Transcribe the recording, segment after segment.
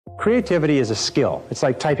Creativity is a skill. It's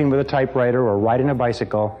like typing with a typewriter or riding a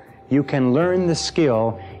bicycle. You can learn the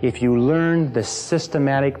skill if you learn the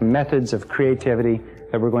systematic methods of creativity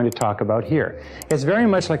that we're going to talk about here. It's very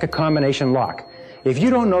much like a combination lock. If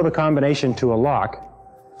you don't know the combination to a lock,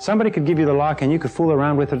 somebody could give you the lock and you could fool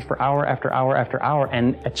around with it for hour after hour after hour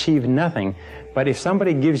and achieve nothing. But if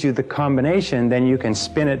somebody gives you the combination, then you can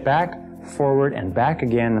spin it back, forward, and back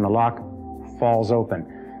again, and the lock falls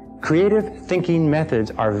open. Creative thinking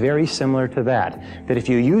methods are very similar to that. That if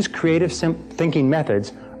you use creative thinking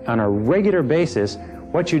methods on a regular basis,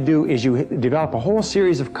 what you do is you develop a whole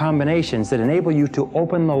series of combinations that enable you to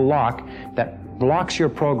open the lock that blocks your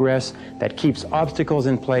progress, that keeps obstacles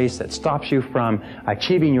in place, that stops you from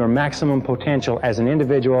achieving your maximum potential as an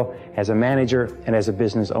individual, as a manager, and as a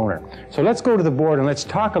business owner. So let's go to the board and let's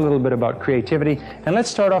talk a little bit about creativity, and let's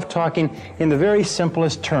start off talking in the very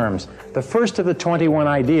simplest terms. The first of the 21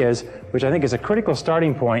 ideas, which I think is a critical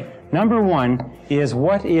starting point, number one is,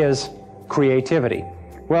 what is creativity?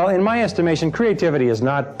 Well, in my estimation, creativity is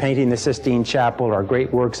not painting the Sistine Chapel or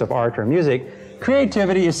great works of art or music.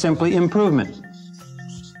 Creativity is simply improvement.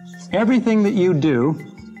 Everything that you do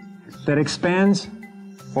that expands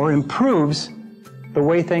or improves the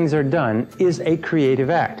way things are done is a creative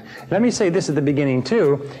act. Let me say this at the beginning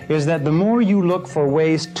too, is that the more you look for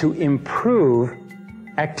ways to improve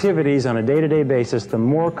activities on a day-to-day basis, the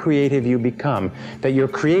more creative you become. That your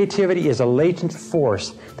creativity is a latent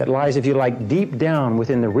force that lies, if you like, deep down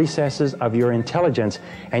within the recesses of your intelligence,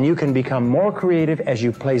 and you can become more creative as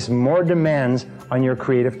you place more demands on your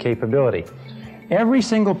creative capability. Every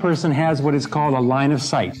single person has what is called a line of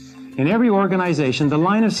sight. In every organization, the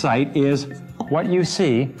line of sight is what you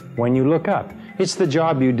see when you look up. It's the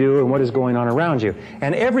job you do and what is going on around you.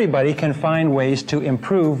 And everybody can find ways to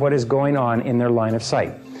improve what is going on in their line of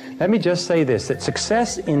sight. Let me just say this, that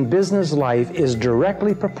success in business life is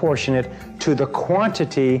directly proportionate to the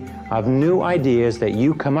quantity of new ideas that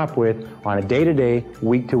you come up with on a day-to-day,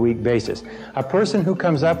 week-to-week basis. A person who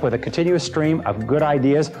comes up with a continuous stream of good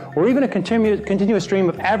ideas, or even a continuous stream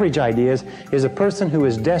of average ideas, is a person who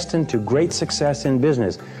is destined to great success in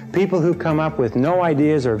business. People who come up with no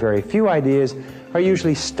ideas or very few ideas are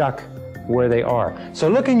usually stuck where they are. So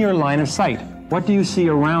look in your line of sight. What do you see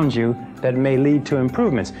around you that may lead to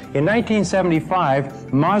improvements? In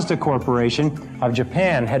 1975, Mazda Corporation of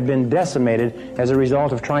Japan had been decimated as a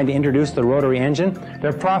result of trying to introduce the rotary engine.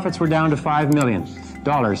 Their profits were down to $5 million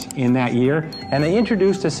in that year, and they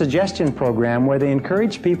introduced a suggestion program where they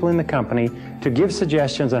encouraged people in the company to give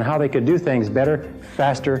suggestions on how they could do things better,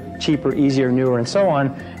 faster, cheaper, easier, newer, and so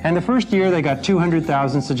on. And the first year they got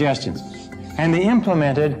 200,000 suggestions, and they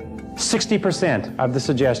implemented 60% of the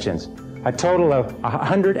suggestions. A total of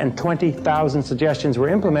 120,000 suggestions were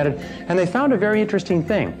implemented, and they found a very interesting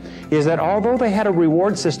thing, is that although they had a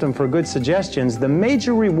reward system for good suggestions, the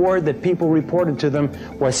major reward that people reported to them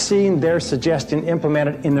was seeing their suggestion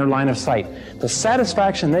implemented in their line of sight. The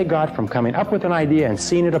satisfaction they got from coming up with an idea and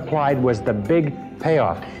seeing it applied was the big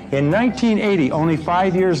payoff. In 1980, only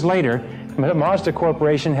 5 years later, Mazda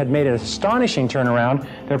Corporation had made an astonishing turnaround.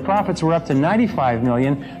 Their profits were up to 95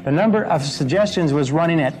 million. The number of suggestions was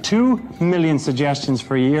running at 2 million suggestions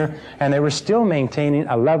per year, and they were still maintaining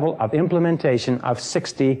a level of implementation of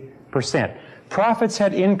 60%. Profits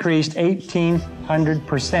had increased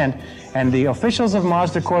 1,800%, and the officials of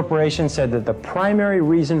Mazda Corporation said that the primary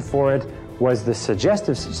reason for it was the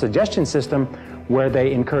suggestion system, where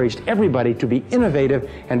they encouraged everybody to be innovative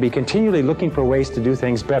and be continually looking for ways to do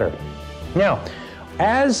things better. Now,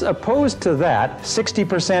 as opposed to that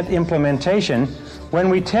 60% implementation, when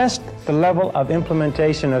we test the level of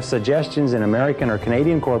implementation of suggestions in American or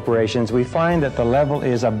Canadian corporations, we find that the level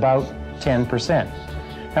is about 10%.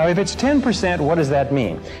 Now, if it's 10%, what does that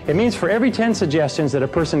mean? It means for every 10 suggestions that a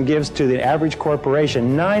person gives to the average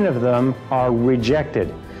corporation, 9 of them are rejected.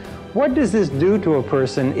 What does this do to a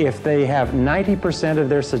person if they have 90% of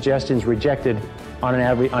their suggestions rejected on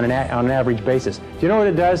an average basis? Do you know what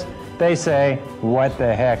it does? They say, what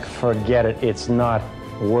the heck, forget it, it's not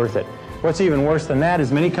worth it. What's even worse than that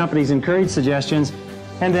is many companies encourage suggestions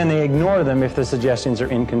and then they ignore them if the suggestions are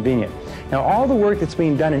inconvenient. Now, all the work that's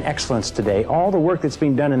being done in excellence today, all the work that's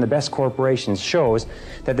being done in the best corporations shows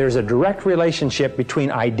that there's a direct relationship between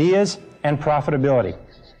ideas and profitability.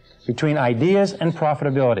 Between ideas and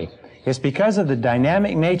profitability. It's because of the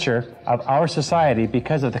dynamic nature of our society,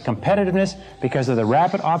 because of the competitiveness, because of the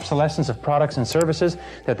rapid obsolescence of products and services,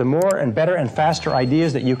 that the more and better and faster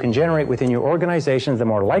ideas that you can generate within your organization, the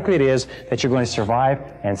more likely it is that you're going to survive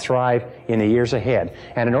and thrive in the years ahead.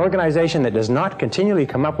 And an organization that does not continually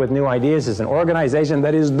come up with new ideas is an organization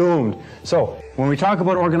that is doomed. So, when we talk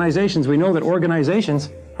about organizations, we know that organizations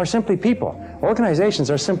are simply people. Organizations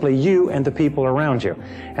are simply you and the people around you.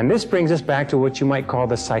 And this brings us back to what you might call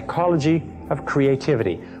the psychology of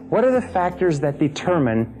creativity. What are the factors that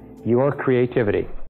determine your creativity?